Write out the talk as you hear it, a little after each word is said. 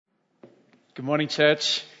Good morning,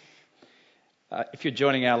 church. If you're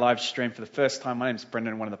joining our live stream for the first time, my name is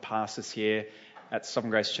Brendan, one of the pastors here at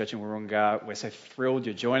Sovereign Grace Church in Wahroonga. We're so thrilled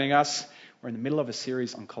you're joining us. We're in the middle of a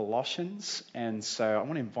series on Colossians, and so I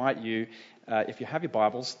want to invite you, if you have your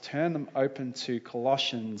Bibles, turn them open to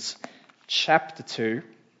Colossians chapter 2,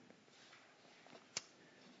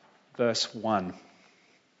 verse 1.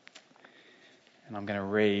 And I'm going to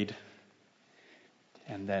read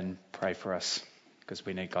and then pray for us because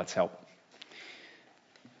we need God's help.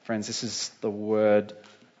 Friends, this is the word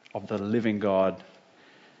of the living God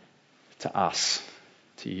to us,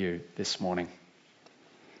 to you this morning.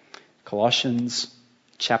 Colossians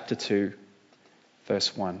chapter 2,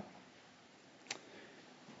 verse 1.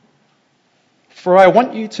 For I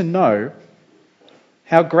want you to know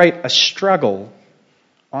how great a struggle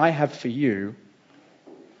I have for you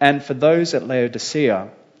and for those at Laodicea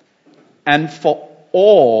and for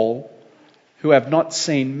all who have not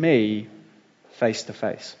seen me face to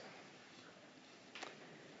face,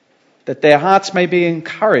 that their hearts may be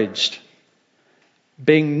encouraged,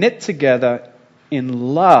 being knit together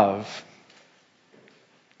in love,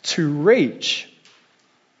 to reach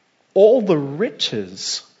all the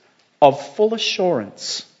riches of full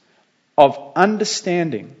assurance, of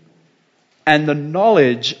understanding, and the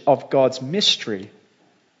knowledge of God's mystery,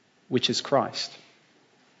 which is Christ,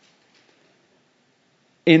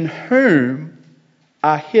 in whom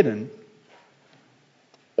are hidden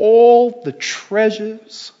all the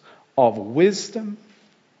treasures of wisdom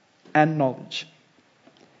and knowledge.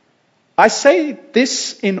 I say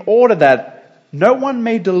this in order that no one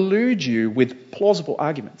may delude you with plausible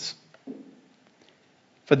arguments.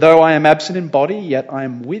 For though I am absent in body, yet I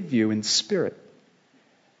am with you in spirit,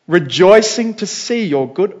 rejoicing to see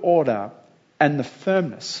your good order and the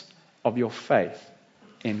firmness of your faith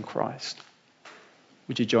in Christ.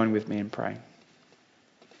 Would you join with me in praying?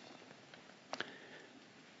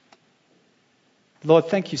 Lord,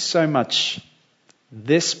 thank you so much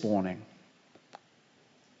this morning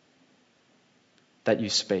that you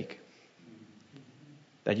speak,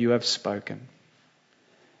 that you have spoken.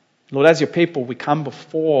 Lord, as your people, we come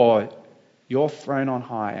before your throne on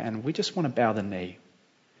high and we just want to bow the knee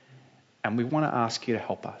and we want to ask you to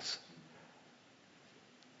help us.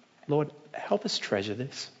 Lord, help us treasure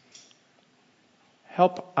this.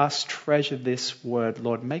 Help us treasure this word,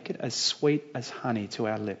 Lord. Make it as sweet as honey to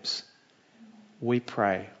our lips. We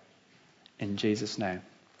pray in Jesus' name.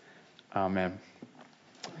 Amen.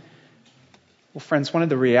 Well, friends, one of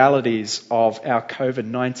the realities of our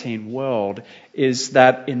COVID-19 world is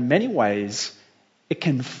that in many ways it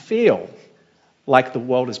can feel like the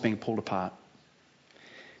world is being pulled apart.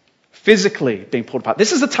 Physically being pulled apart.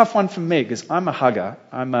 This is a tough one for me because I'm a hugger.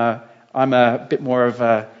 I'm a bit more of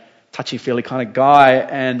a touchy-feely kind of guy,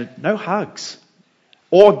 and no hugs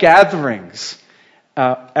or gatherings.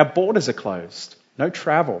 Our borders are closed. No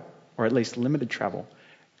travel, or at least limited travel.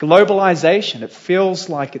 Globalization, it feels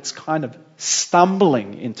like it's kind of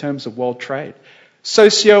stumbling in terms of world trade.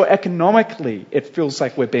 Socioeconomically, it feels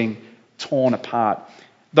like we're being torn apart.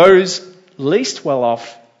 Those least well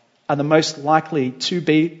off are the most likely to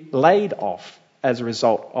be laid off as a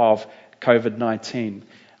result of COVID-19.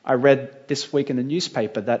 I read this week in the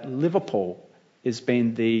newspaper that Liverpool has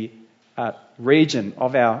been the region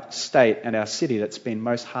of our state and our city that's been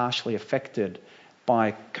most harshly affected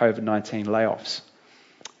by COVID-19 layoffs.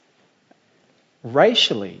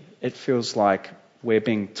 Racially, it feels like we're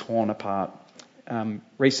being torn apart.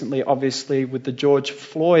 Recently, obviously, with the George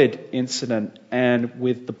Floyd incident and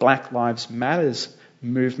with the Black Lives Matters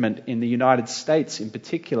movement in the United States in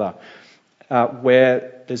particular,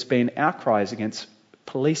 where there's been outcries against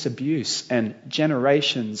police abuse and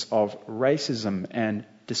generations of racism and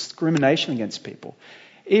discrimination against people.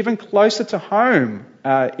 Even closer to home,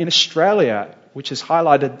 in Australia, which has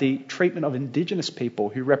highlighted the treatment of Indigenous people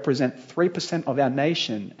who represent 3% of our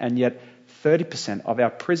nation and yet 30% of our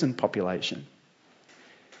prison population.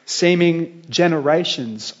 Seeming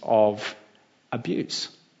generations of abuse.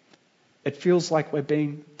 It feels like we're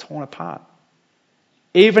being torn apart.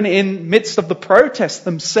 Even in midst of the protests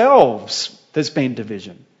themselves, there's been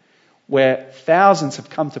division, where thousands have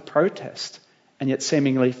come to protest, and yet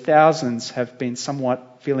seemingly thousands have been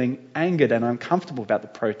somewhat feeling angered and uncomfortable about the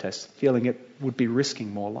protest, feeling it would be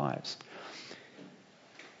risking more lives.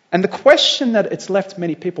 And the question that it's left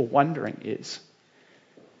many people wondering is,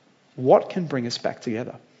 what can bring us back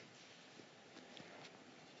together?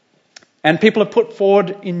 And people have put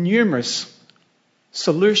forward in numerous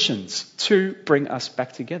solutions to bring us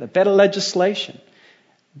back together. Better legislation.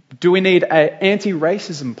 Do we need an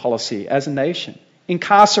anti-racism policy as a nation?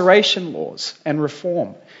 Incarceration laws and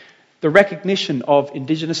reform. the recognition of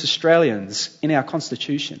Indigenous Australians in our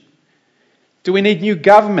Constitution? Do we need new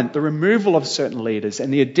government, the removal of certain leaders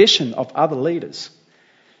and the addition of other leaders?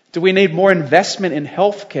 Do we need more investment in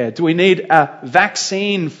healthcare? Do we need a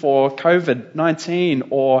vaccine for COVID-19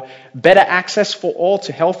 or better access for all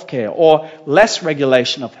to healthcare or less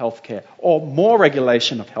regulation of healthcare or more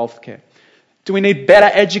regulation of healthcare? Do we need better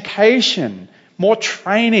education, more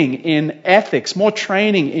training in ethics, more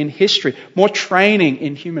training in history, more training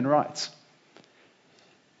in human rights?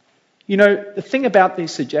 You know, the thing about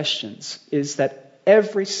these suggestions is that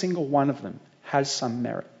every single one of them has some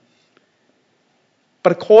merit.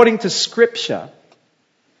 But according to Scripture,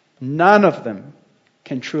 none of them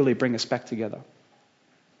can truly bring us back together.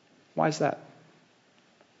 Why is that?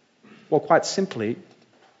 Well, quite simply,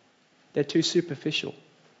 they're too superficial.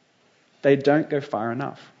 They don't go far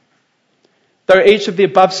enough. Though each of the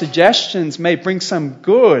above suggestions may bring some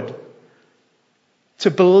good, to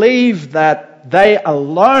believe that they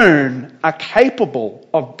alone are capable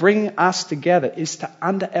of bringing us together is to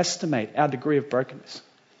underestimate our degree of brokenness.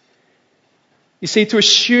 You see, to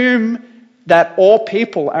assume that all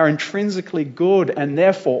people are intrinsically good and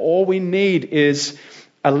therefore all we need is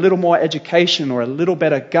a little more education or a little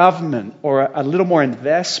better government or a little more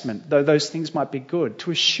investment, though those things might be good,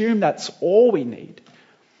 to assume that's all we need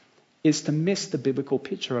is to miss the biblical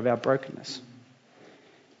picture of our brokenness.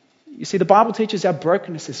 You see, the Bible teaches our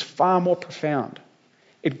brokenness is far more profound.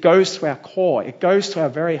 It goes to our core. It goes to our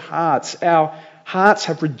very hearts. Our hearts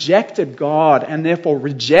have rejected God and therefore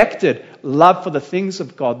rejected love for the things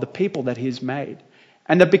of God, the people that He has made.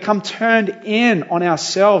 And they've become turned in on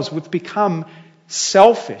ourselves. We've become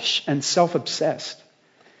selfish and self-obsessed.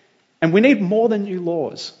 And we need more than new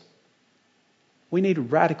laws. We need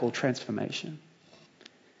radical transformation.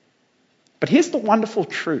 But here's the wonderful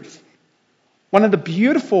truth. One of the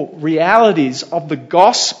beautiful realities of the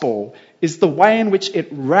gospel is the way in which it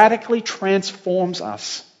radically transforms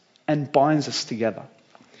us and binds us together.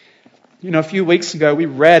 You know, a few weeks ago we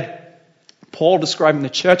read Paul describing the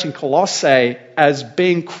church in Colossae as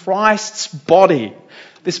being Christ's body.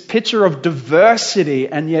 This picture of diversity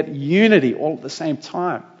and yet unity all at the same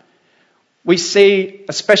time. We see,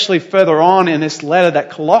 especially further on in this letter, that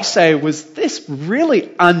Colossae was this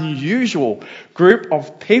really unusual group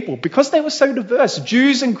of people because they were so diverse.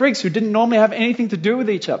 Jews and Greeks who didn't normally have anything to do with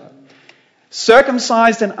each other.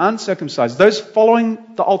 Circumcised and uncircumcised. Those following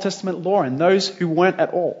the Old Testament law and those who weren't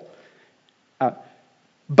at all.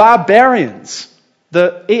 Barbarians,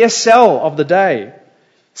 the ESL of the day.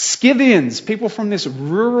 Scythians, people from this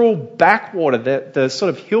rural backwater, the sort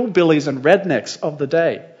of hillbillies and rednecks of the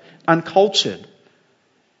day. Uncultured.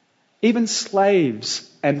 Even slaves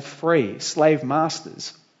and free, slave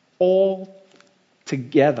masters, all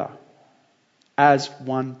together as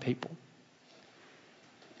one people.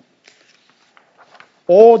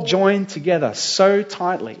 All joined together so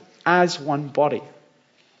tightly as one body,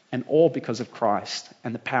 and all because of Christ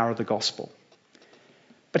and the power of the gospel.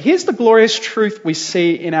 But here's the glorious truth we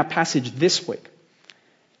see in our passage this week.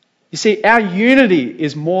 You see, our unity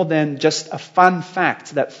is more than just a fun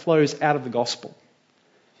fact that flows out of the gospel.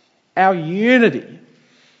 Our unity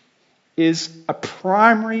is a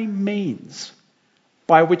primary means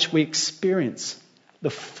by which we experience the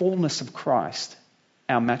fullness of Christ,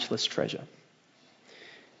 our matchless treasure.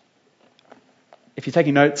 If you're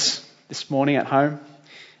taking notes this morning at home,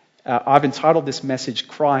 I've entitled this message,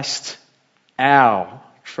 Christ, our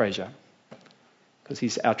treasure, because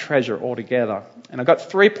He's our treasure altogether. And I've got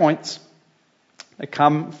 3 points that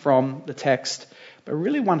come from the text, but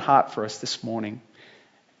really one heart for us this morning.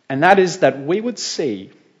 And that is that we would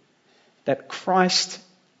see that Christ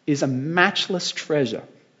is a matchless treasure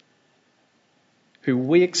who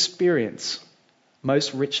we experience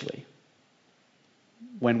most richly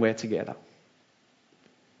when we're together.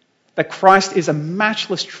 That Christ is a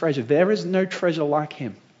matchless treasure. There is no treasure like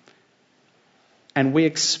Him. And we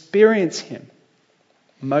experience Him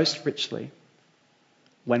most richly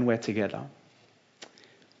when we're together.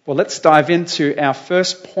 Well, let's dive into our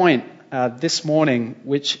first point this morning,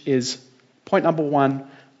 which is point number 1,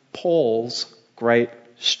 Paul's great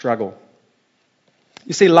struggle.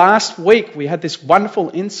 You see, last week we had this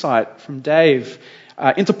wonderful insight from Dave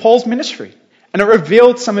into Paul's ministry, and it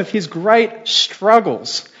revealed some of his great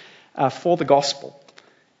struggles for the gospel.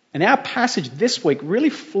 And our passage this week really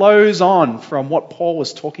flows on from what Paul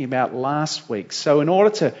was talking about last week. So in order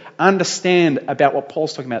to understand about what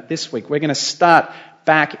Paul's talking about this week, we're going to start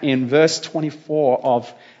back in verse 24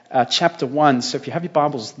 of chapter 1. So if you have your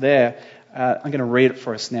Bibles there, I'm going to read it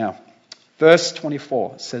for us now. Verse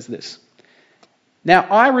 24 says this. Now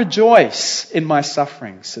I rejoice in my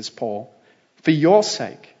sufferings, says Paul, for your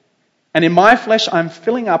sake. And in my flesh I'm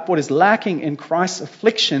filling up what is lacking in Christ's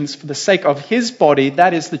afflictions for the sake of his body,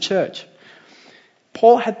 that is the church.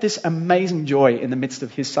 Paul had this amazing joy in the midst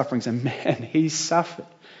of his sufferings, and man, he suffered.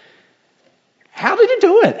 How did he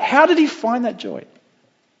do it? How did he find that joy?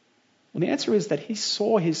 Well, the answer is that he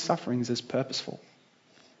saw his sufferings as purposeful.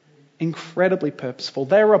 Incredibly purposeful.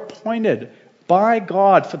 They were appointed by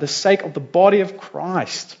God for the sake of the body of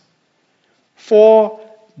Christ. For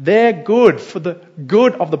their good, for the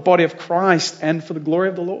good of the body of Christ and for the glory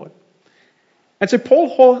of the Lord. And so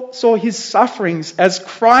Paul saw his sufferings as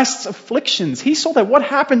Christ's afflictions. He saw that what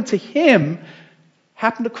happened to him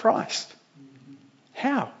happened to Christ.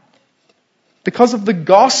 How? Because of the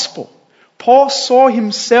gospel. Paul saw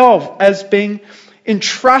himself as being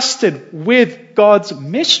entrusted with God's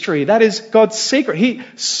mystery. That is God's secret. He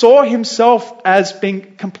saw himself as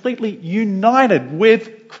being completely united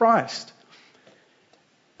with Christ.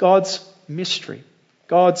 God's mystery,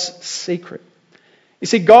 God's secret. You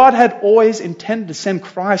see, God had always intended to send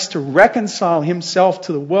Christ to reconcile himself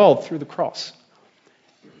to the world through the cross.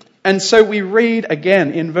 And so we read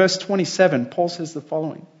again in verse 27, Paul says the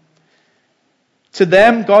following. To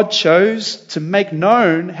them God chose to make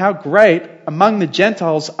known how great among the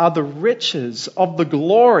Gentiles are the riches of the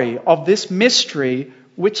glory of this mystery,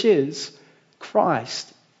 which is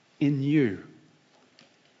Christ in you.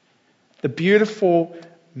 The beautiful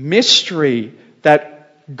mystery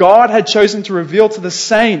that God had chosen to reveal to the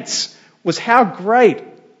saints was how great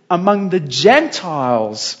among the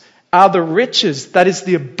Gentiles are the riches, that is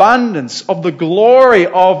the abundance of the glory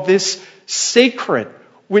of this secret,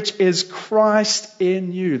 which is Christ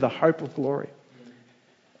in you, the hope of glory.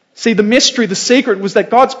 See, the mystery, the secret was that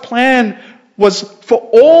God's plan was for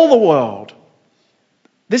all the world.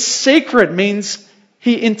 This secret means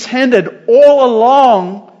he intended all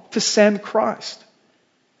along to send Christ.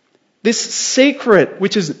 This secret,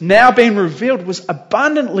 which has now been revealed, was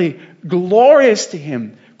abundantly glorious to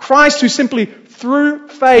him. Christ, who simply through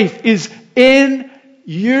faith is in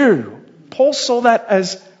you. Paul saw that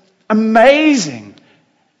as amazing.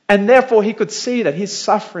 And therefore he could see that his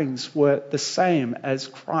sufferings were the same as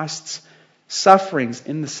Christ's sufferings,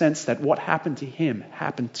 in the sense that what happened to him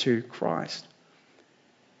happened to Christ.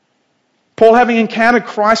 Paul, having encountered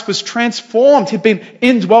Christ, was transformed. He'd been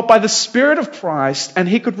indwelt by the Spirit of Christ, and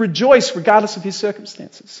he could rejoice regardless of his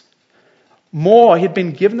circumstances. More, he'd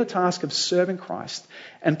been given the task of serving Christ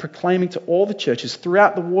and proclaiming to all the churches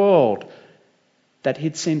throughout the world that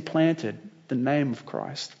he'd seen planted the name of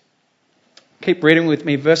Christ. Keep reading with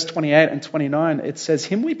me, verse 28 and 29. It says,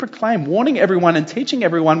 Him we proclaim, warning everyone and teaching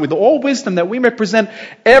everyone with all wisdom, that we may present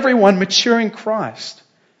everyone mature in Christ.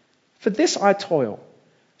 For this I toil,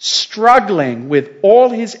 struggling with all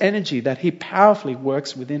his energy that he powerfully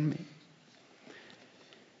works within me.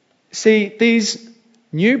 See, these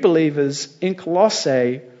new believers in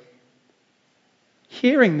Colossae,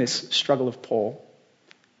 hearing this struggle of Paul,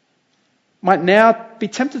 might now be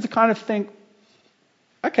tempted to kind of think,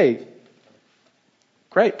 okay,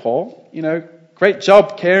 great, Paul, great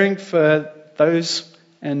job caring for those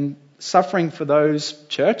and suffering for those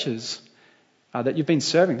churches that you've been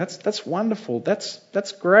serving. That's wonderful.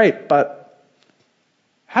 That's great. But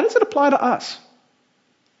how does it apply to us?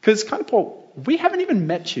 Because kind of, Paul, we haven't even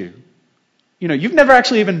met you. You've never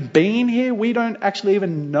actually even been here. We don't actually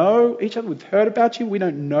even know each other. We've heard about you. We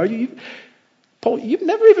don't know you. Paul, you've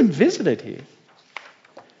never even visited here.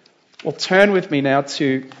 Well, turn with me now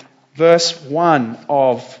to verse 1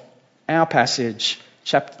 of our passage,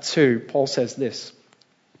 chapter 2. Paul says this.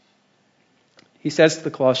 He says to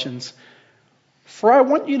the Colossians, For I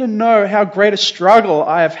want you to know how great a struggle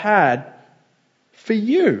I have had for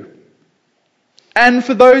you and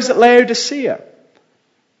for those at Laodicea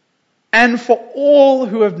and for all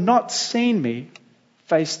who have not seen me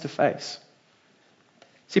face to face.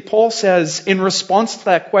 See, Paul says in response to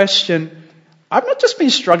that question, I've not just been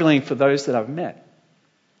struggling for those that I've met.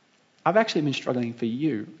 I've actually been struggling for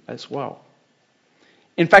you as well.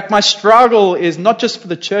 In fact, my struggle is not just for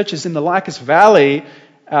the churches in the Lycus Valley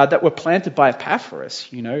that were planted by Epaphras,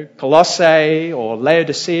 Colossae or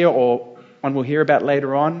Laodicea, or one we'll hear about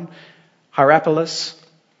later on, Hierapolis.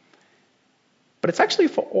 But it's actually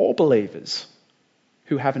for all believers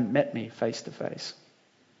who haven't met me face to face.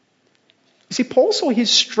 You see, Paul saw his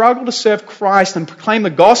struggle to serve Christ and proclaim the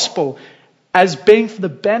gospel as being for the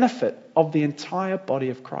benefit of the entire body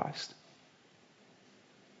of Christ.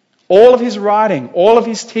 All of his writing, all of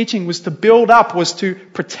his teaching was to build up, was to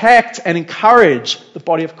protect and encourage the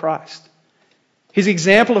body of Christ. His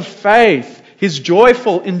example of faith, his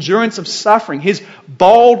joyful endurance of suffering, his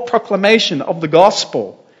bold proclamation of the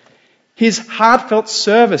gospel, his heartfelt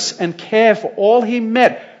service and care for all he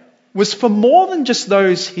met was for more than just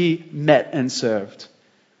those he met and served.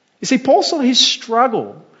 You see, Paul saw his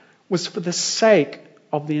struggle was for the sake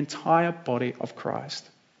of the entire body of Christ.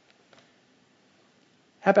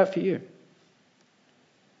 How about for you?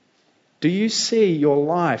 Do you see your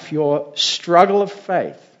life, your struggle of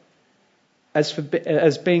faith,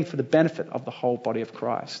 as being for the benefit of the whole body of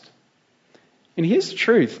Christ? And here's the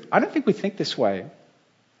truth. I don't think we think this way.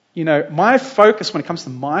 You know, my focus when it comes to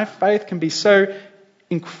my faith can be so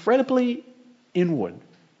incredibly inward.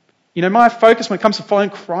 You know, my focus when it comes to following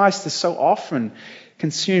Christ is so often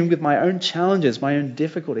consumed with my own challenges, my own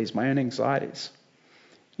difficulties, my own anxieties.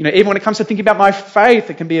 You know, even when it comes to thinking about my faith,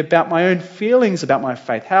 it can be about my own feelings about my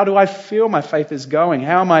faith. How do I feel my faith is going?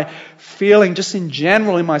 How am I feeling just in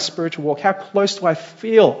general in my spiritual walk? How close do I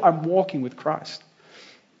feel I'm walking with Christ?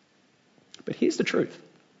 But here's the truth.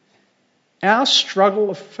 Our struggle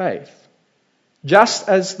of faith, just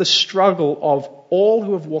as the struggle of all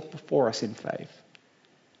who have walked before us in faith,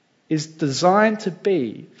 is designed to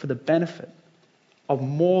be for the benefit of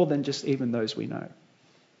more than just even those we know.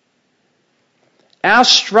 Our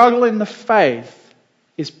struggle in the faith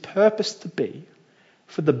is purposed to be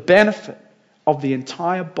for the benefit of the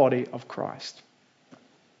entire body of Christ.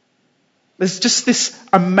 There's just this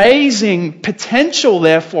amazing potential,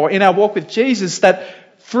 therefore, in our walk with Jesus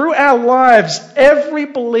that through our lives, every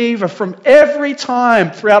believer from every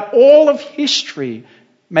time throughout all of history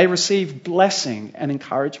may receive blessing and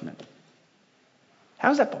encouragement.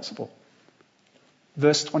 How is that possible?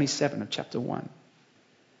 Verse 27 of chapter 1.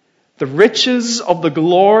 The riches of the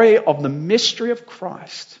glory of the mystery of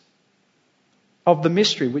Christ, of the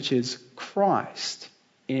mystery which is Christ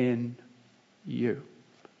in you.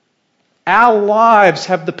 Our lives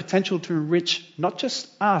have the potential to enrich not just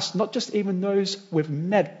us, not just even those we've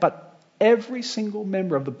met, but every single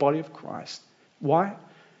member of the body of Christ. Why?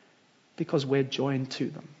 Because we're joined to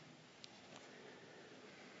them.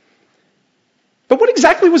 But what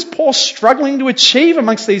exactly was Paul struggling to achieve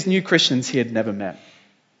amongst these new Christians he had never met?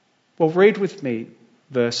 Well, read with me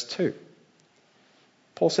verse 2.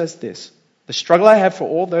 Paul says this, the struggle I have for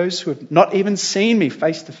all those who have not even seen me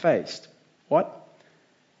face to face. What?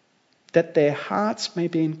 That their hearts may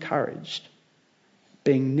be encouraged,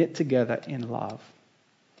 being knit together in love.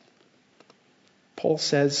 Paul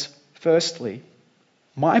says, firstly,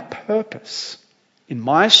 my purpose in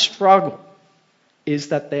my struggle is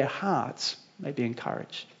that their hearts may be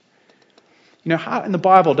encouraged. You know, heart in the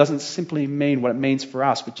Bible doesn't simply mean what it means for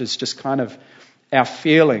us, which is just kind of our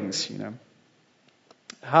feelings, you know.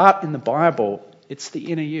 Heart in the Bible, it's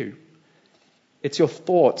the inner you. It's your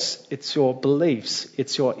thoughts, it's your beliefs,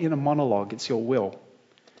 it's your inner monologue, it's your will.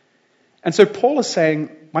 And so Paul is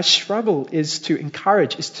saying, my struggle is to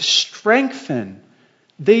encourage, is to strengthen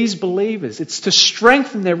these believers. It's to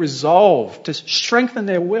strengthen their resolve, to strengthen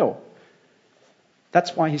their will.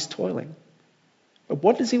 That's why he's toiling. But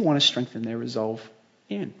what does he want to strengthen their resolve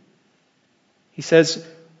in? He says,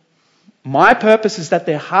 my purpose is that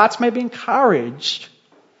their hearts may be encouraged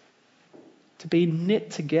to be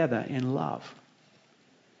knit together in love.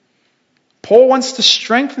 Paul wants to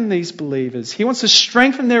strengthen these believers. He wants to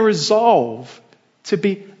strengthen their resolve to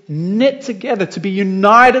be knit together, to be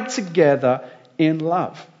united together in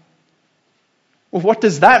love. Well, what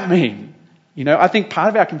does that mean? You know, I think part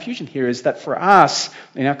of our confusion here is that for us,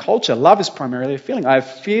 in our culture, love is primarily a feeling. I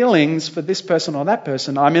have feelings for this person or that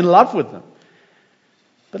person. I'm in love with them.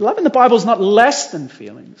 But love in the Bible is not less than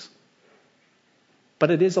feelings.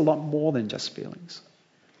 But it is a lot more than just feelings.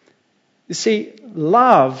 You see,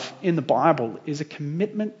 love in the Bible is a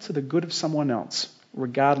commitment to the good of someone else,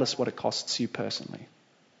 regardless what it costs you personally.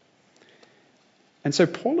 And so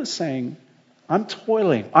Paul is saying, I'm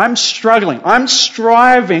toiling, I'm struggling, I'm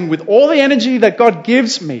striving with all the energy that God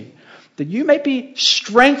gives me, that you may be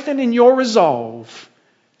strengthened in your resolve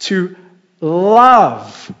to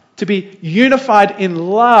love, to be unified in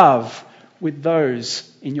love with those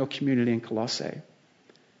in your community in Colossae.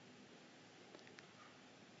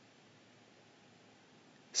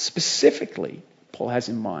 Specifically, Paul has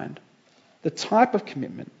in mind the type of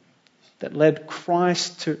commitment that led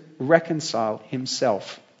Christ to reconcile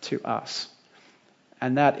himself to us.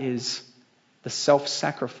 And that is the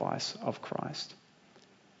self-sacrifice of Christ.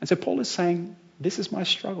 And so Paul is saying, this is my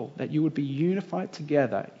struggle, that you would be unified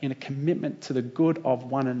together in a commitment to the good of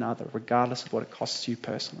one another, regardless of what it costs you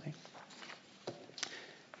personally.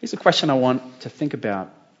 Here's a question I want to think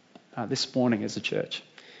about this morning as a church.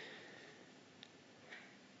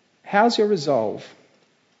 How's your resolve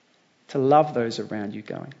to love those around you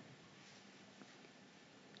going?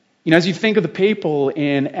 You know, as you think of the people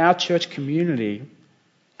in our church community,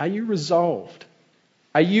 are you resolved?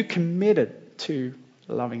 Are you committed to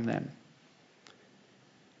loving them.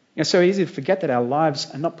 It's so easy to forget that our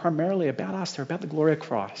lives are not primarily about us, they're about the glory of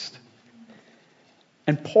Christ.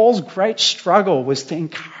 And Paul's great struggle was to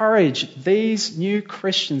encourage these new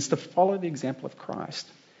Christians to follow the example of Christ,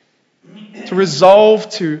 to resolve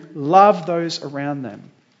to love those around them,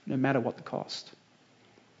 no matter what the cost,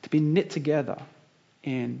 to be knit together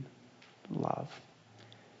in love.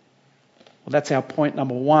 Well, that's our point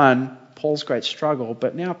number one, Paul's great struggle.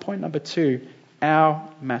 But now point number two, our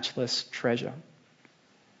matchless treasure.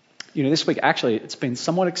 This week actually it's been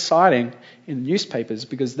somewhat exciting in the newspapers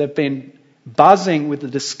because they've been buzzing with the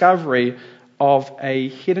discovery of a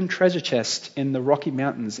hidden treasure chest in the Rocky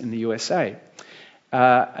Mountains in the USA.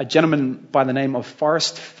 A gentleman by the name of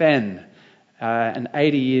Forrest Fenn, an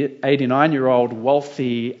 89-year-old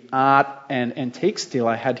wealthy art and antiques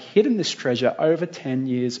dealer, had hidden this treasure over 10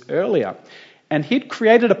 years earlier. And he'd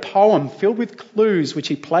created a poem filled with clues which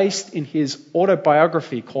he placed in his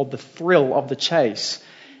autobiography called The Thrill of the Chase.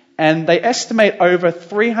 And they estimate over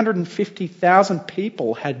 350,000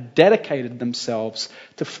 people had dedicated themselves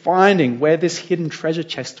to finding where this hidden treasure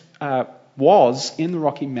chest was in the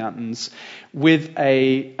Rocky Mountains, with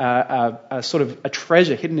a sort of a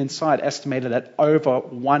treasure hidden inside estimated at over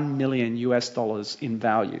 $1 million in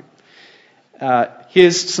value.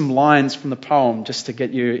 Here's some lines from the poem just to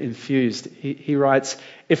get you infused. He writes,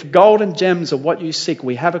 "If gold and gems are what you seek,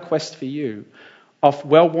 we have a quest for you. Off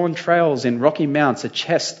well-worn trails in rocky mounts, a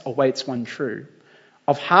chest awaits one true.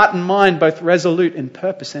 Of heart and mind, both resolute in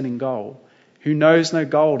purpose and in goal. Who knows no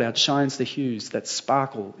gold outshines the hues that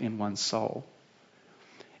sparkle in one's soul."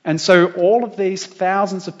 And so all of these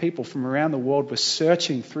thousands of people from around the world were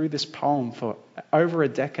searching through this poem for over a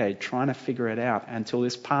decade, trying to figure it out, until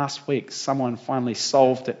this past week someone finally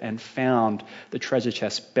solved it and found the treasure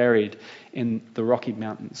chest buried in the Rocky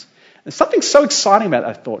Mountains. There's something so exciting about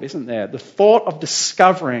that thought, isn't there? The thought of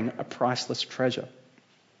discovering a priceless treasure.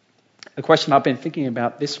 The question I've been thinking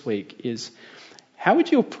about this week is, how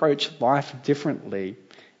would you approach life differently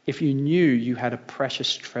if you knew you had a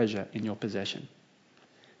precious treasure in your possession?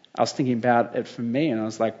 I was thinking about it for me, and I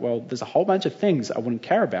was like, well, there's a whole bunch of things I wouldn't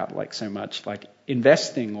care about so much, like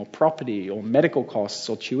investing or property or medical costs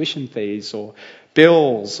or tuition fees or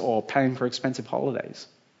bills or paying for expensive holidays.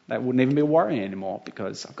 That wouldn't even be a worry anymore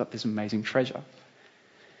because I've got this amazing treasure.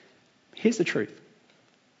 Here's the truth.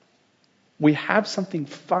 We have something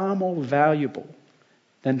far more valuable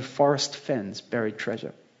than Forrest Fenn's buried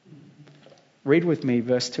treasure. Read with me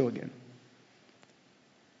verse 2 again.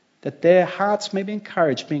 "That their hearts may be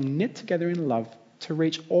encouraged, being knit together in love, to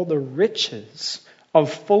reach all the riches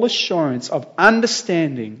of full assurance of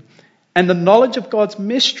understanding and the knowledge of God's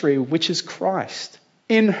mystery, which is Christ,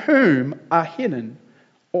 in whom are hidden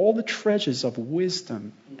all the treasures of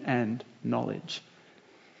wisdom and knowledge."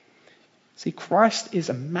 See, Christ is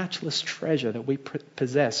a matchless treasure that we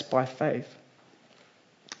possess by faith.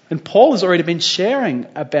 And Paul has already been sharing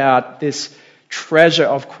about this treasure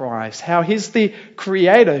of Christ, how he's the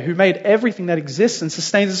creator who made everything that exists and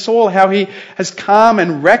sustains us all, how he has come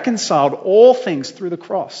and reconciled all things through the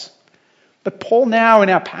cross. But Paul now in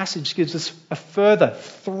our passage gives us a further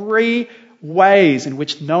 3 ways in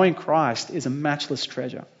which knowing Christ is a matchless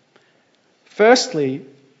treasure. Firstly,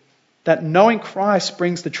 that knowing Christ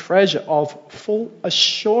brings the treasure of full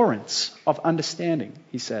assurance of understanding,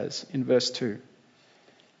 he says in verse 2.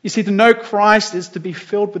 You see, to know Christ is to be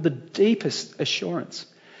filled with the deepest assurance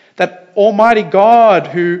that Almighty God,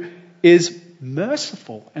 who is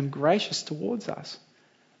merciful and gracious towards us,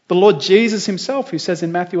 the Lord Jesus himself, who says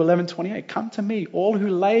in Matthew 11:28, "Come to me, all who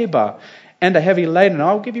labor and are heavy laden, and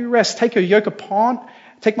I will give you rest. Take my yoke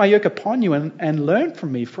upon you and learn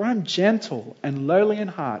from me, for I am gentle and lowly in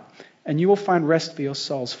heart, and you will find rest for your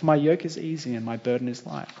souls. For my yoke is easy and my burden is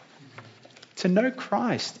light." To know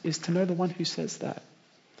Christ is to know the one who says that.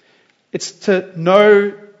 It's to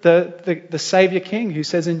know the Saviour King who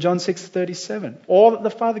says in John 6:37, "All that the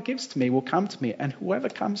Father gives to me will come to me, and whoever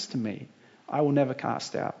comes to me, I will never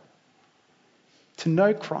cast out." To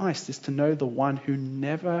know Christ is to know the one who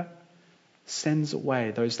never sends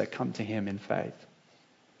away those that come to him in faith.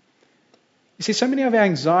 You see, so many of our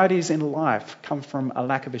anxieties in life come from a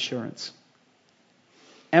lack of assurance.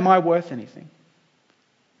 Am I worth anything?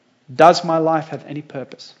 Does my life have any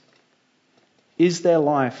purpose? Is there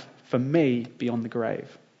life for me beyond the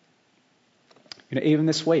grave? Even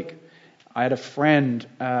this week, I had a friend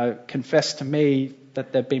confess to me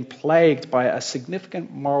that they've been plagued by a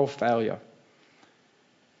significant moral failure.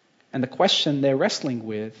 And the question they're wrestling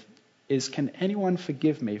with is, can anyone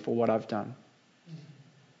forgive me for what I've done?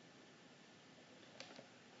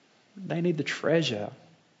 They need the treasure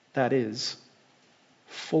that is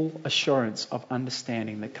full assurance of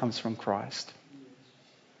understanding that comes from Christ.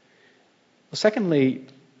 Well, secondly,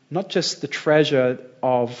 not just the treasure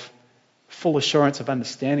of full assurance of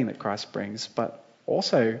understanding that Christ brings, but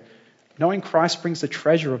also knowing Christ brings the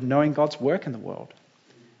treasure of knowing God's work in the world.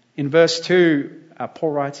 In verse 2,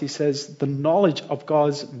 Paul writes, he says, the knowledge of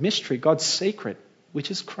God's mystery, God's secret,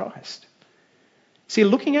 which is Christ. See,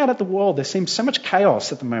 looking out at the world, there seems so much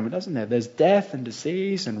chaos at the moment, doesn't there? There's death and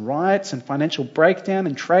disease and riots and financial breakdown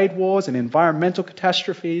and trade wars and environmental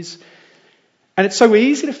catastrophes. And it's so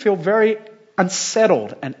easy to feel very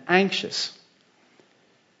unsettled and anxious.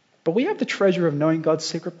 But we have the treasure of knowing God's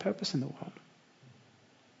secret purpose in the world.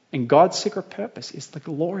 And God's secret purpose is the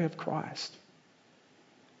glory of Christ.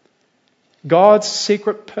 God's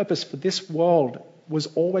secret purpose for this world was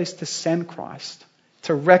always to send Christ,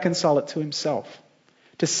 to reconcile it to himself,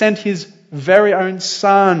 to send his very own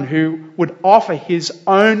Son who would offer his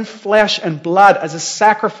own flesh and blood as a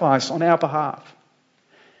sacrifice on our behalf.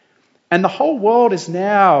 And the whole world is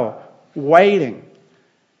now waiting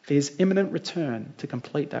for his imminent return to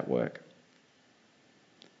complete that work.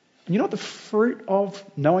 And you know what the fruit of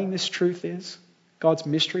knowing this truth is? God's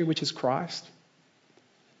mystery, which is Christ.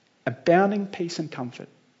 Abounding peace and comfort.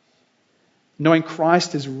 Knowing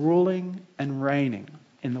Christ is ruling and reigning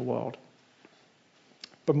in the world.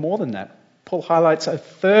 But more than that, Paul highlights a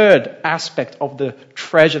third aspect of the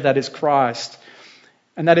treasure that is Christ.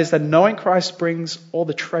 And that is that knowing Christ brings all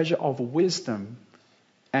the treasure of wisdom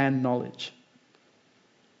and knowledge.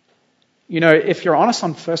 You know, if you're honest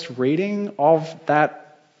on first reading of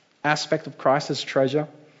that aspect of Christ as treasure,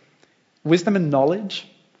 wisdom and knowledge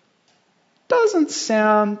doesn't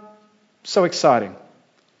sound so exciting.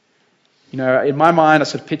 You know, in my mind, I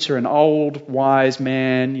sort of picture an old, wise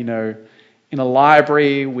man, you know, in a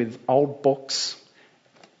library with old books,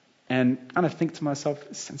 and kind of think to myself,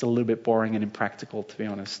 it sounds a little bit boring and impractical, to be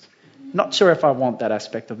honest. Not sure if I want that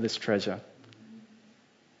aspect of this treasure.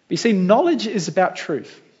 But you see, knowledge is about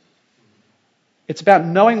truth. It's about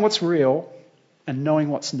knowing what's real and knowing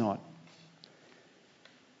what's not.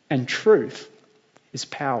 And truth is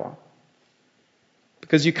power.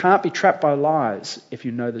 Because you can't be trapped by lies if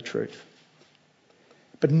you know the truth.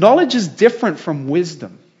 But knowledge is different from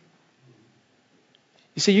wisdom.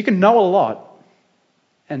 You see, you can know a lot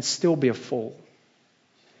and still be a fool.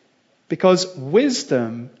 Because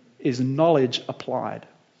wisdom is knowledge applied.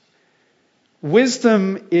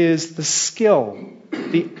 Wisdom is the skill,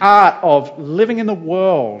 the art of living in the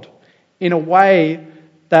world in a way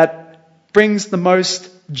that brings the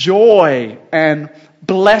most joy and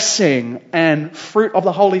blessing and fruit of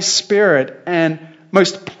the Holy Spirit and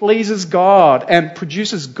most pleases God and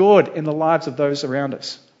produces good in the lives of those around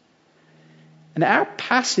us. And our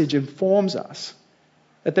passage informs us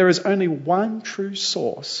that there is only one true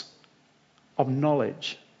source of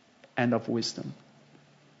knowledge and of wisdom.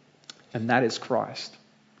 And that is Christ.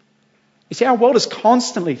 You see, our world is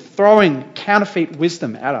constantly throwing counterfeit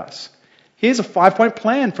wisdom at us. Here's a 5-point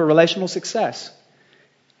plan for relational success.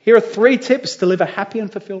 Here are 3 tips to live a happy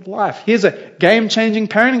and fulfilled life. Here's a game-changing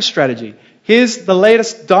parenting strategy. Here's the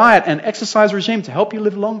latest diet and exercise regime to help you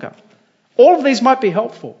live longer. All of these might be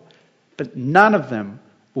helpful, but none of them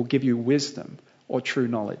will give you wisdom or true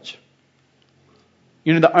knowledge.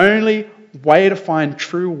 You know, the only way to find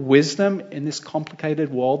true wisdom in this complicated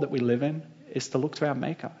world that we live in is to look to our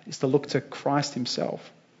Maker, is to look to Christ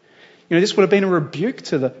himself. You know, this would have been a rebuke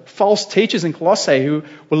to the false teachers in Colossae who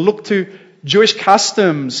would look to Jewish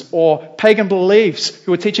customs or pagan beliefs,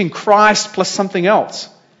 who were teaching Christ plus something else.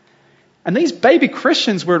 And these baby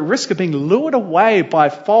Christians were at risk of being lured away by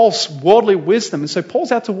false worldly wisdom. And so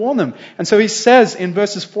Paul's out to warn them. And so he says in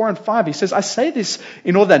verses 4 and 5, he says, I say this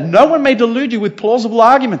in order that no one may delude you with plausible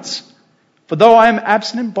arguments. For though I am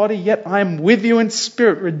absent in body, yet I am with you in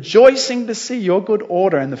spirit, rejoicing to see your good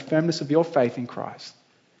order and the firmness of your faith in Christ.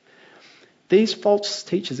 These false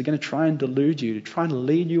teachers are going to try and delude you, to try and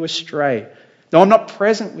lead you astray. Though I'm not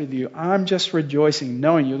present with you, I'm just rejoicing,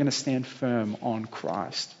 knowing you're going to stand firm on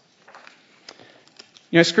Christ.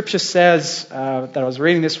 You know, Scripture says, that I was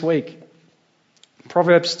reading this week,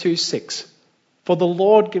 Proverbs 2:6, for the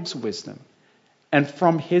Lord gives wisdom, and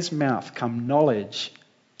from his mouth come knowledge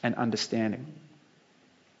and understanding.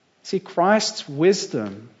 See, Christ's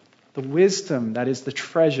wisdom, the wisdom that is the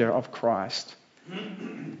treasure of Christ,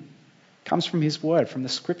 comes from his word, from the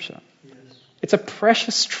Scripture. Yes. It's a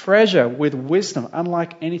precious treasure with wisdom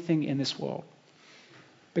unlike anything in this world.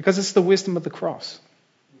 Because it's the wisdom of the cross.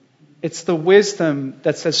 It's the wisdom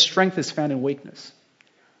that says strength is found in weakness.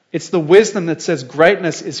 It's the wisdom that says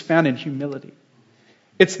greatness is found in humility.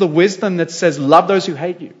 It's the wisdom that says love those who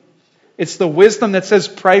hate you. It's the wisdom that says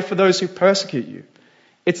pray for those who persecute you.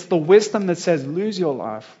 It's the wisdom that says, lose your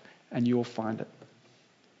life and you will find it.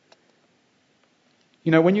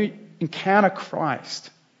 You know, when you encounter Christ,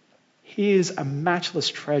 He is a matchless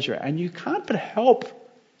treasure, and you can't but help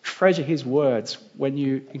treasure His words when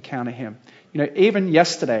you encounter Him. You know, even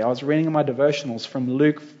yesterday I was reading in my devotionals from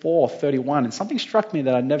Luke 4:31, and something struck me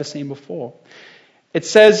that I'd never seen before. It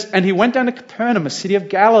says, "And He went down to Capernaum, a city of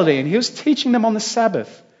Galilee, and He was teaching them on the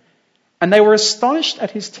Sabbath. And they were astonished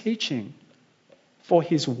at His teaching, for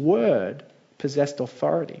His word possessed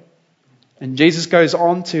authority." And Jesus goes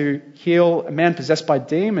on to heal a man possessed by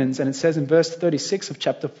demons, and it says in verse 36 of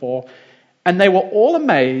chapter 4, "And they were all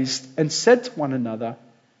amazed and said to one another,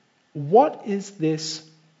 'What is this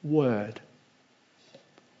word?'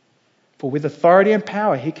 For with authority and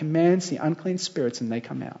power He commands the unclean spirits and they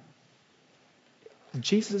come out."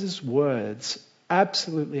 Jesus' words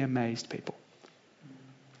absolutely amazed people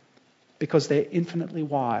because they're infinitely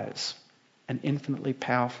wise and infinitely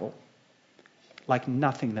powerful, like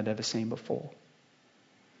nothing they'd ever seen before.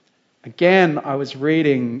 Again, I was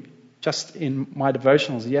reading just in my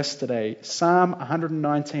devotionals yesterday, Psalm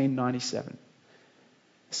 119:97.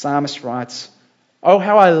 The psalmist writes, "Oh,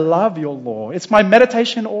 how I love your law. It's my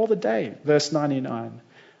meditation all the day." Verse 99.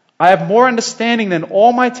 "I have more understanding than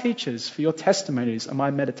all my teachers, for your testimonies are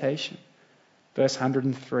my meditation." Verse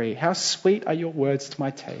 103. "How sweet are your words to my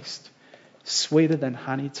taste, sweeter than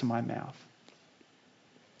honey to my mouth."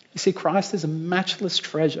 You see, Christ is a matchless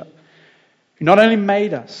treasure who not only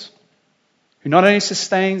made us, who not only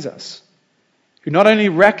sustains us, who not only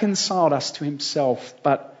reconciled us to Himself,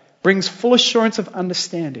 but brings full assurance of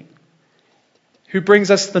understanding, who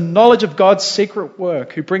brings us the knowledge of God's secret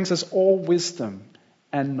work, who brings us all wisdom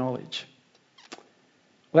and knowledge.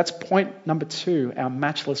 Well, that's point number 2, our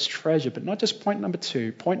matchless treasure. But not just point number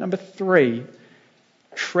 2. Point number 3,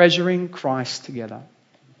 treasuring Christ together.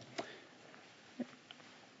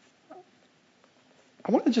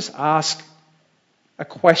 I want to just ask a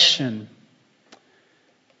question.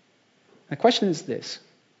 The question is this: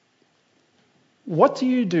 what do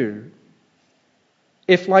you do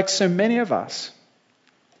if, like so many of us,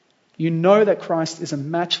 you know that Christ is a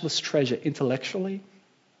matchless treasure intellectually,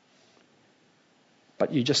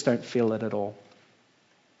 but you just don't feel it at all?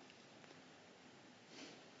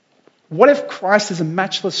 What if Christ is a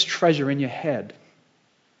matchless treasure in your head,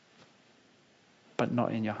 but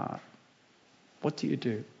not in your heart? What do you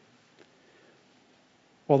do?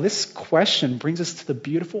 Well, this question brings us to the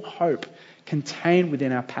beautiful hope contained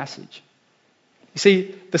within our passage. You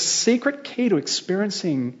see, the secret key to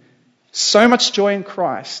experiencing so much joy in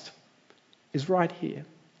Christ is right here.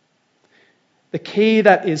 The key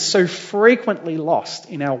that is so frequently lost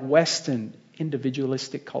in our Western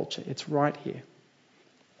individualistic culture. It's right here.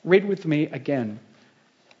 Read with me again,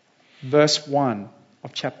 verse 1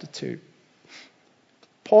 of chapter 2.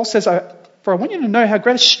 Paul says, "For I want you to know how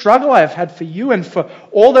great a struggle I have had for you and for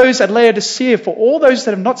all those at Laodicea, for all those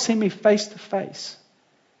that have not seen me face to face.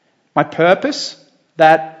 My purpose,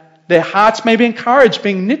 that their hearts may be encouraged,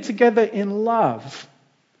 being knit together in love."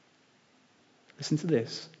 Listen to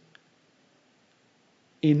this.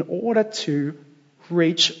 "In order to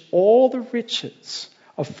reach all the riches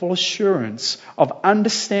of full assurance, of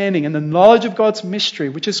understanding and the knowledge of God's mystery,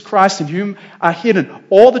 which is Christ, in whom are hidden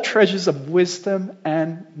all the treasures of wisdom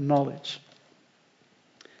and knowledge."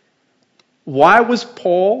 Why was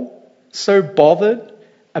Paul so bothered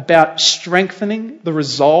about strengthening the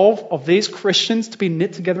resolve of these Christians to be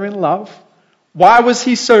knit together in love? Why was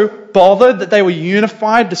he so bothered that they were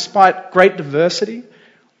unified despite great diversity?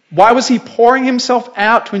 Why was he pouring himself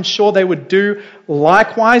out to ensure they would do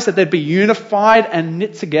likewise, that they'd be unified and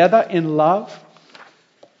knit together in love?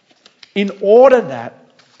 In order that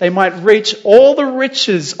they might reach all the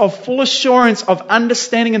riches of full assurance of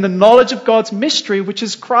understanding and the knowledge of God's mystery, which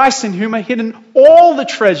is Christ, in whom are hidden all the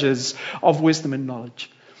treasures of wisdom and knowledge.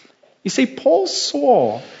 You see, Paul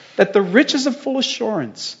saw that the riches of full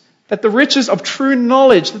assurance, that the riches of true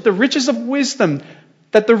knowledge, that the riches of wisdom,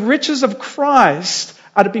 that the riches of Christ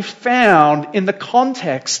are to be found in the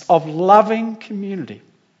context of loving community.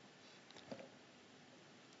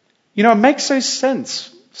 You know, it makes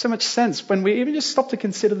so much sense when we even just stop to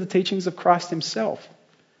consider the teachings of Christ Himself.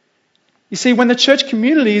 You see, when the church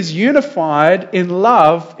community is unified in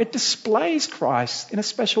love, it displays Christ in a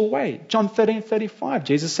special way. John 13:35,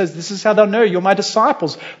 Jesus says, "This is how they'll know you're my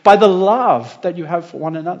disciples, by the love that you have for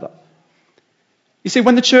one another." You see,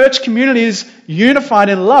 when the church community is unified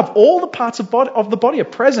in love, all the parts of the body are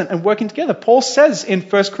present and working together. Paul says in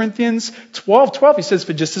 1 Corinthians 12:12, he says,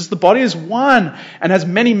 "For just as the body is one and has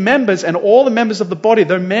many members, and all the members of the body,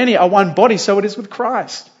 though many, are one body, so it is with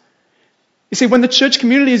Christ." You see, when the church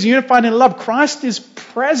community is unified in love, Christ is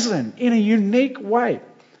present in a unique way.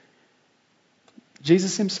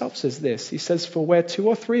 Jesus himself says this. He says, "For where 2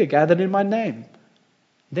 or 3 are gathered in my name,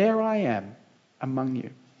 there I am among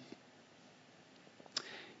you."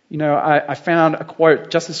 You know, I found a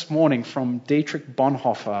quote just this morning from Dietrich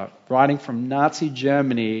Bonhoeffer, writing from Nazi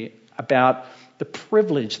Germany, about the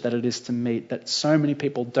privilege that it is to meet that so many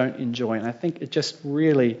people don't enjoy. And I think it just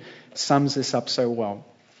really sums this up so well.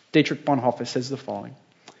 Dietrich Bonhoeffer says the following.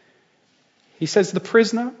 He says, "The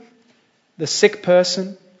prisoner, the sick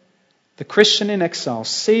person, the Christian in exile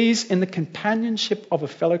sees in the companionship of a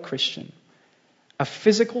fellow Christian a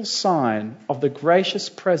physical sign of the gracious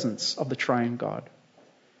presence of the triune God.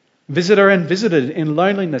 Visitor and visited in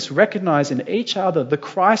loneliness recognize in each other the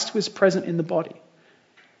Christ who is present in the body.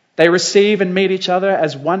 They receive and meet each other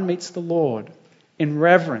as one meets the Lord, in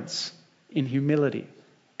reverence, in humility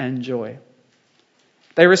and joy.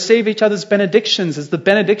 They receive each other's benedictions as the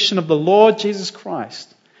benediction of the Lord Jesus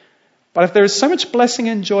Christ. But if there is so much blessing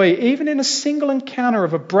and joy, even in a single encounter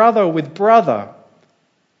of a brother with brother,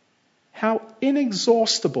 how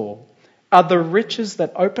inexhaustible are the riches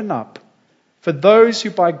that open up for those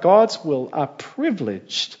who by God's will are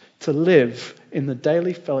privileged to live in the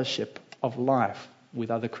daily fellowship of life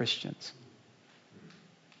with other Christians."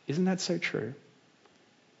 Isn't that so true?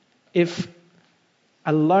 If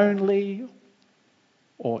a lonely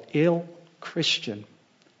or ill Christian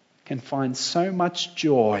can find so much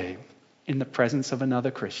joy in the presence of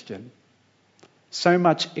another Christian, so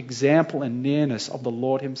much example and nearness of the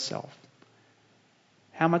Lord himself,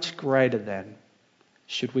 how much greater then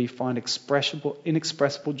should we find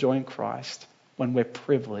inexpressible joy in Christ when we're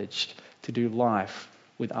privileged to do life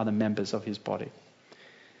with other members of his body?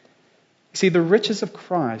 You see, the riches of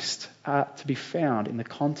Christ are to be found in the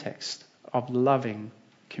context of loving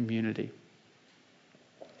community.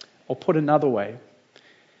 Or put another way,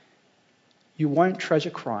 you won't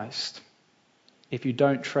treasure Christ if you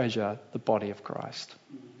don't treasure the body of Christ.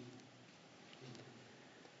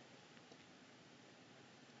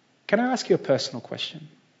 Can I ask you a personal question?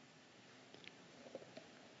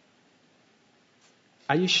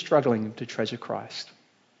 Are you struggling to treasure Christ?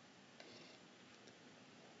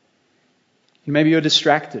 Maybe you're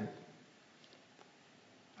distracted.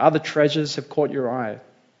 Other treasures have caught your eye,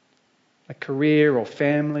 like career or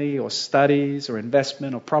family or studies or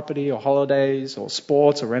investment or property or holidays or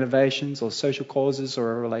sports or renovations or social causes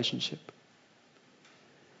or a relationship.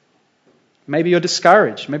 Maybe you're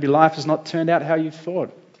discouraged. Maybe life has not turned out how you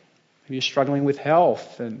thought. Maybe you're struggling with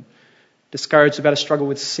health and discouraged about a struggle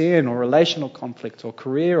with sin or relational conflict or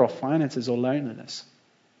career or finances or loneliness.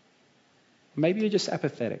 Maybe you're just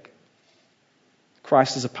apathetic.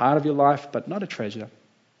 Christ is a part of your life, but not a treasure.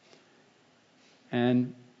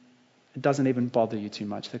 And it doesn't even bother you too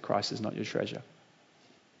much that Christ is not your treasure.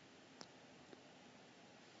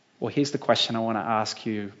 Well, here's the question I want to ask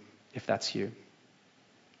you if that's you.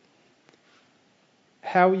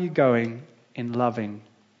 How are you going in loving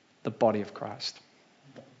the body of Christ?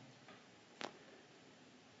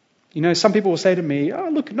 You know, some people will say to me, "Oh,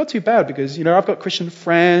 look, not too bad because, you know, I've got Christian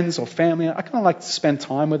friends or family. I kind of like to spend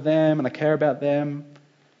time with them and I care about them."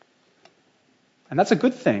 And that's a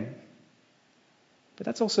good thing. But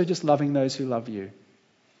that's also just loving those who love you.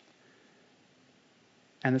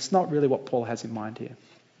 And it's not really what Paul has in mind here.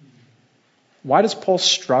 Why does Paul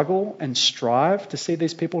struggle and strive to see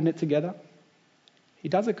these people knit together? He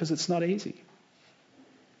does it because it's not easy.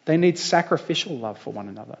 They need sacrificial love for one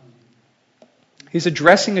another. He's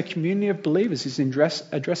addressing a community of believers. He's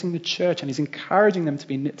addressing the church and he's encouraging them to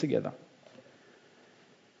be knit together.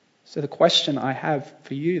 So the question I have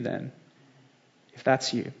for you then, if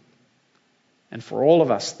that's you, and for all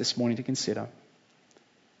of us this morning to consider,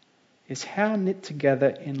 is how knit together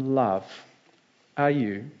in love are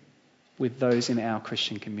you with those in our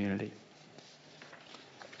Christian community?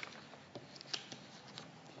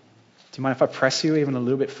 Do you mind if I press you even a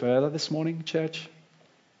little bit further this morning, church?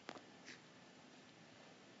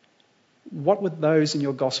 What would those in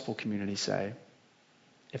your gospel community say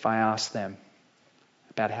if I asked them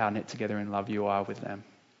about how knit together in love you are with them?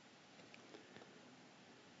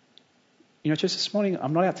 You know, just this morning,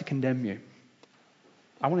 I'm not out to condemn you.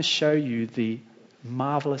 I want to show you the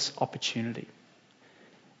marvelous opportunity.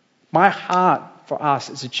 My heart for us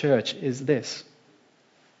as a church is this,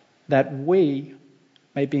 that we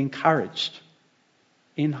may be encouraged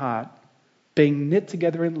in heart, being knit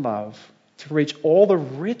together in love, to reach all the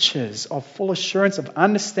riches of full assurance of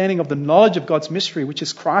understanding of the knowledge of God's mystery, which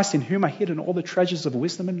is Christ, in whom are hidden all the treasures of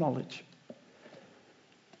wisdom and knowledge.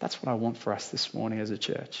 That's what I want for us this morning as a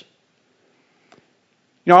church.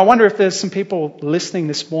 I wonder if there's some people listening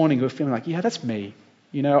this morning who are feeling like, yeah, that's me.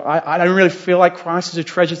 I don't really feel like Christ is a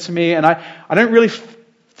treasure to me, and I don't really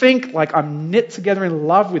think like I'm knit together in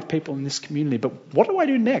love with people in this community. But what do I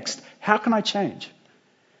do next? How can I change?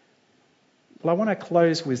 Well, I want to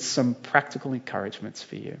close with some practical encouragements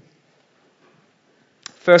for you.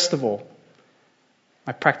 First of all,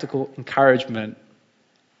 my practical encouragement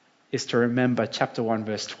is to remember chapter 1,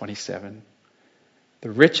 verse 27. The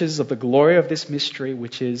riches of the glory of this mystery,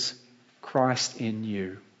 which is Christ in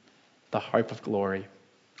you, the hope of glory.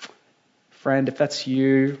 Friend, if that's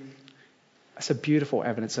you, that's a beautiful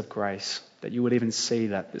evidence of grace that you would even see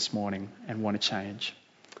that this morning and want to change.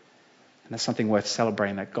 And that's something worth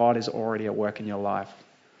celebrating, that God is already at work in your life.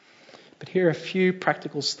 But here are a few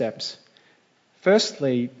practical steps.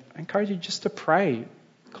 Firstly, I encourage you just to pray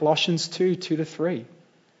Colossians 2:2-3,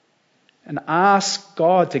 and ask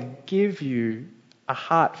God to give you a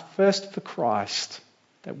heart first for Christ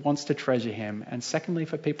that wants to treasure him, and secondly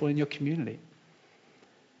for people in your community.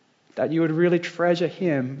 That you would really treasure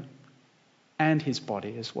him and his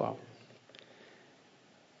body as well.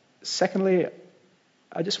 Secondly,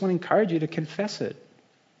 I just want to encourage you to confess it.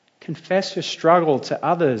 Confess your struggle to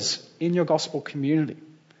others in your gospel community.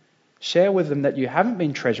 Share with them that you haven't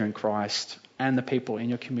been treasuring Christ and the people in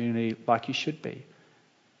your community like you should be.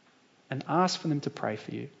 And ask for them to pray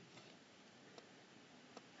for you.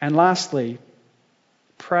 And lastly,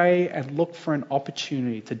 pray and look for an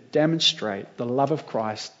opportunity to demonstrate the love of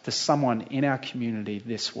Christ to someone in our community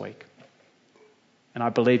this week. And I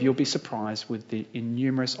believe you'll be surprised with the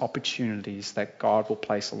innumerous opportunities that God will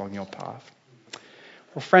place along your path.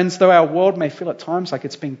 Well, friends, though our world may feel at times like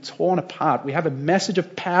it's being torn apart, we have a message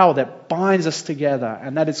of power that binds us together,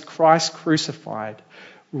 and that is Christ crucified,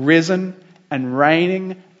 risen and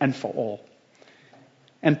reigning and for all.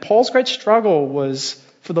 And Paul's great struggle was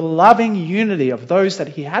for the loving unity of those that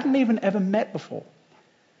he hadn't even ever met before.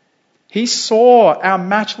 He saw our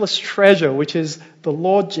matchless treasure, which is the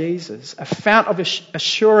Lord Jesus, a fount of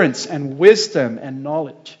assurance and wisdom and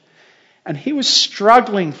knowledge. And he was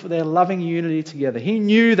struggling for their loving unity together. He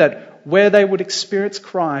knew that where they would experience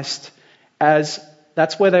Christ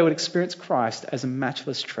that's where they would experience Christ as a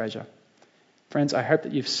matchless treasure. Friends, I hope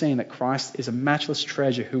that you've seen that Christ is a matchless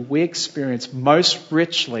treasure who we experience most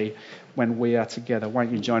richly when we are together.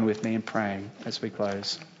 Won't you join with me in praying as we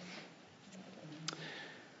close?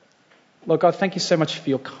 Lord God, thank you so much for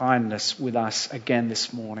your kindness with us again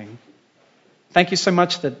this morning. Thank you so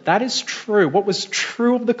much that is true. What was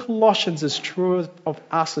true of the Colossians is true of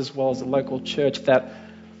us as well as the local church, that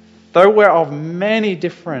though we're of many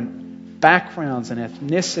different backgrounds and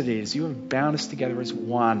ethnicities, you have bound us together as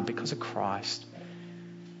one because of Christ.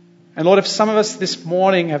 And Lord, if some of us this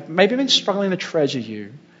morning have maybe been struggling to treasure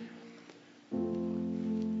you,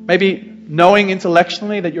 maybe knowing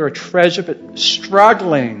intellectually that you're a treasure, but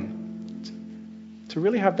struggling to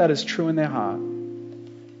really have that as true in their heart,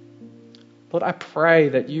 Lord, I pray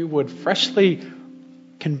that you would freshly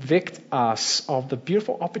convict us of the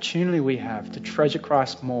beautiful opportunity we have to treasure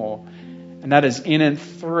Christ more, and that is in and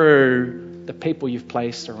through the people you've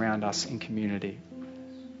placed around us in community.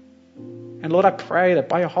 And Lord, I pray that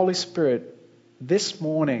by your Holy Spirit this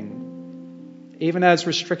morning, even as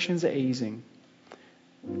restrictions are easing,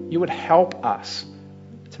 you would help us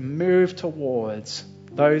to move towards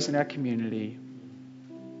those in our community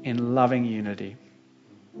in loving unity.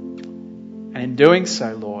 And in doing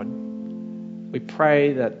so, Lord, we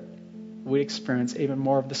pray that we experience even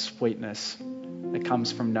more of the sweetness that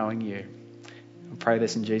comes from knowing you. I pray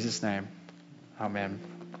this in Jesus' name. Amen.